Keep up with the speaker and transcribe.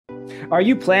Are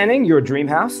you planning your dream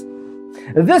house?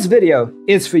 This video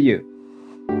is for you.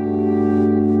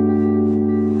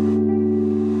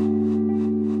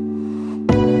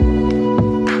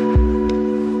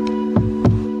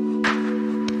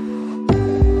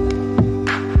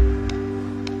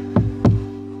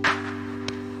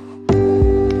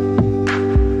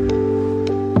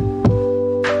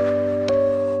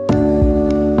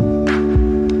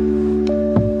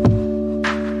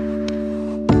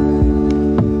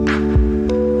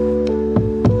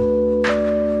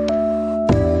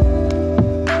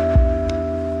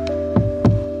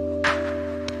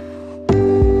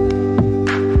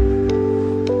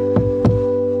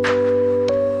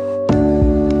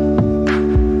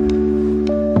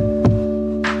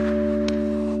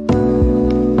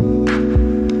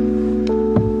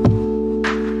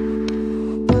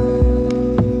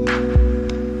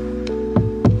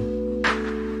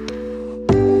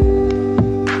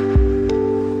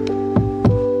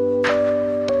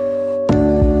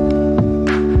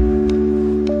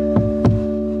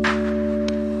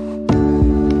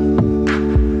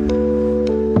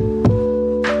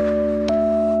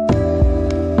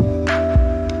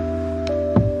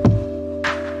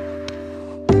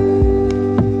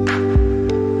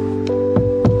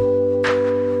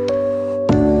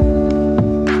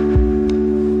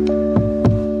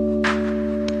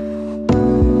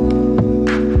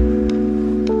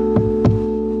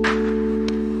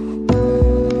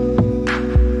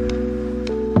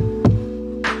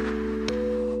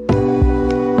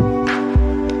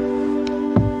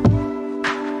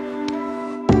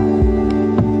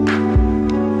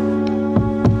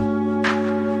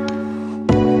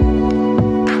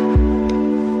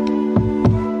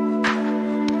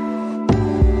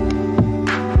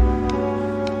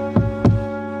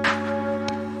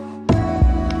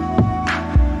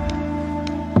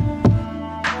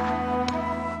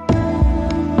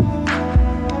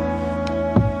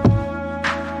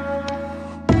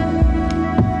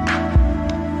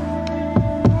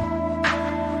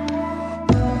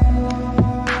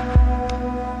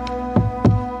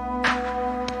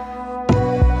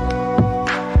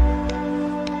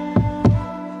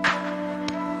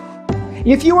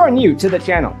 If you are new to the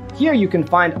channel, here you can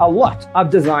find a lot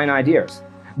of design ideas.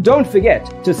 Don't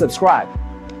forget to subscribe.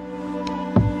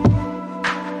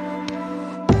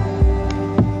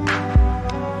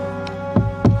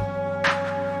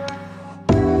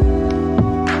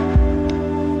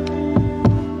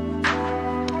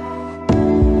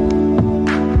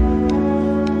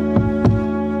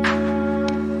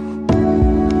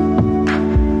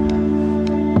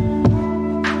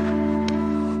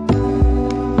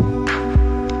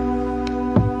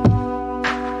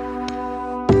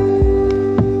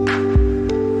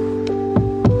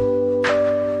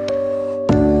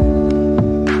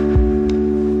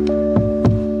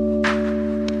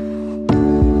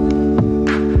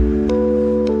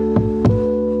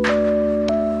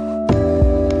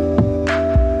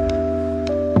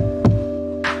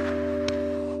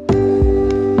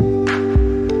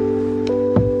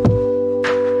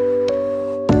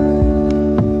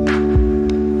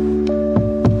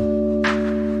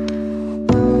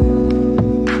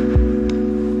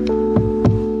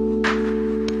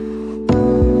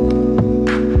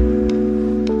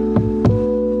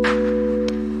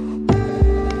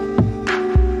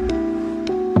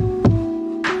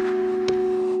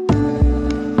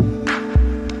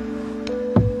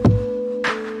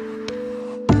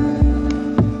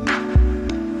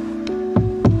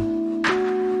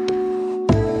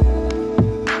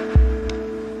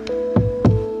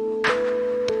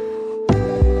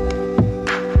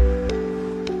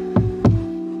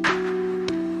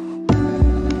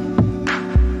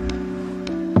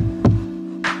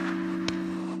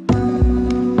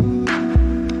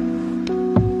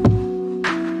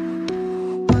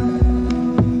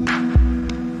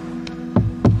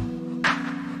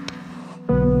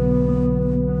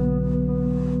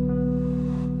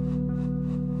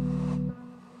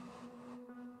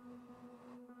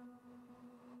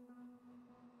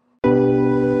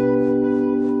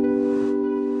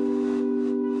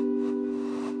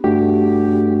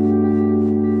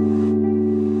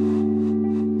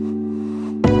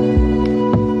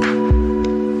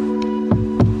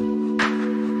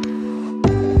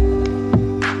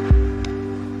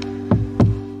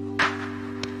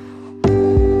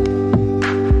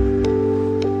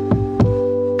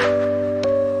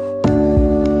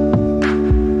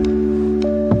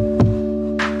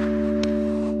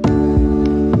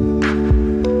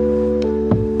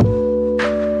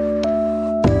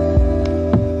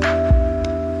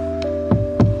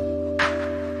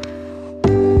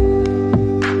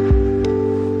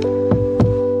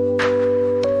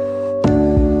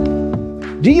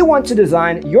 Do you want to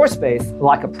design your space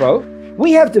like a pro?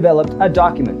 We have developed a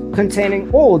document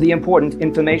containing all the important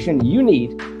information you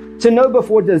need to know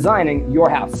before designing your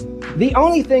house. The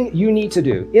only thing you need to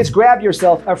do is grab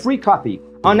yourself a free copy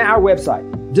on our website,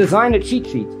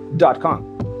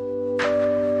 designercheatsheet.com.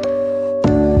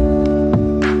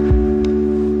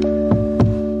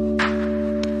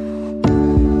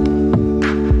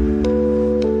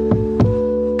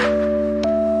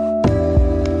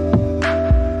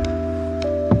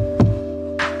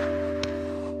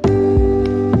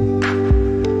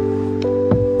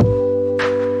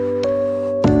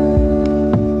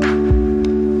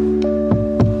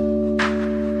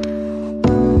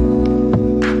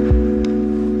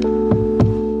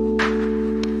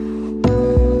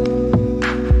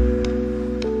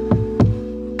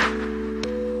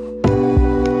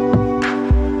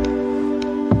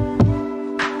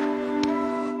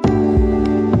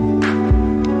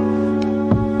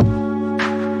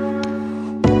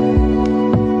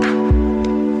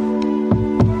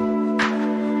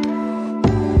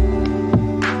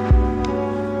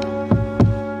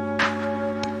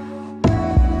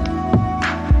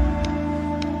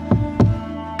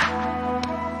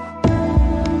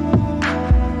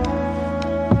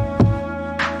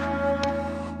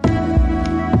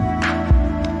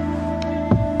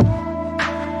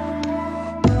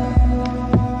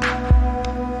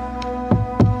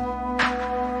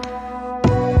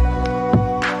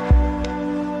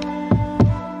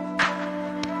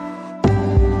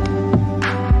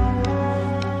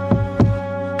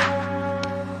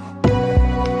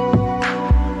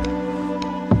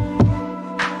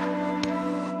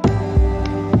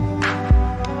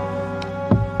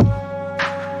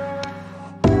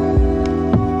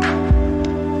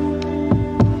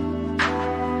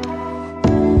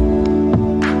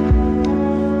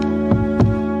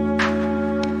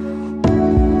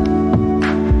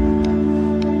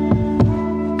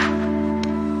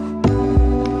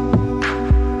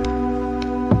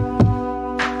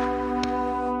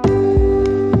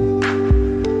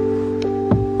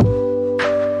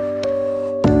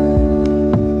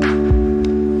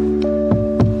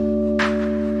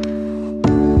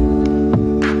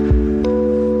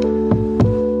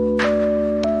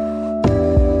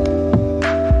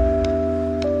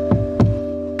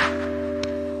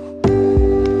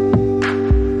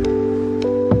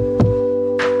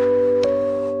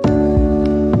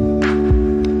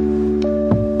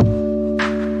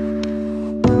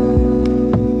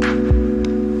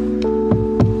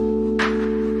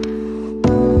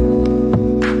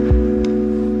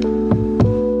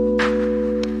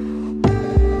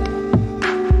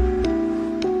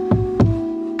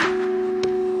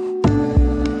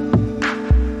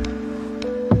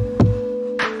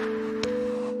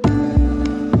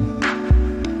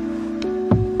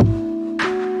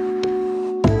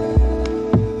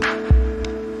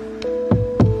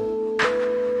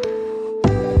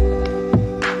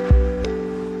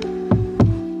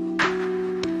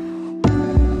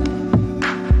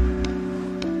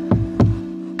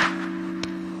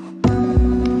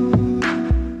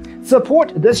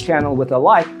 Support this channel with a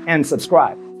like and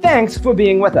subscribe. Thanks for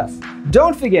being with us.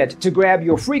 Don't forget to grab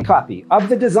your free copy of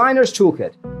the Designer's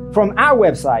Toolkit from our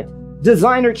website,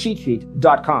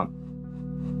 designercheatsheet.com.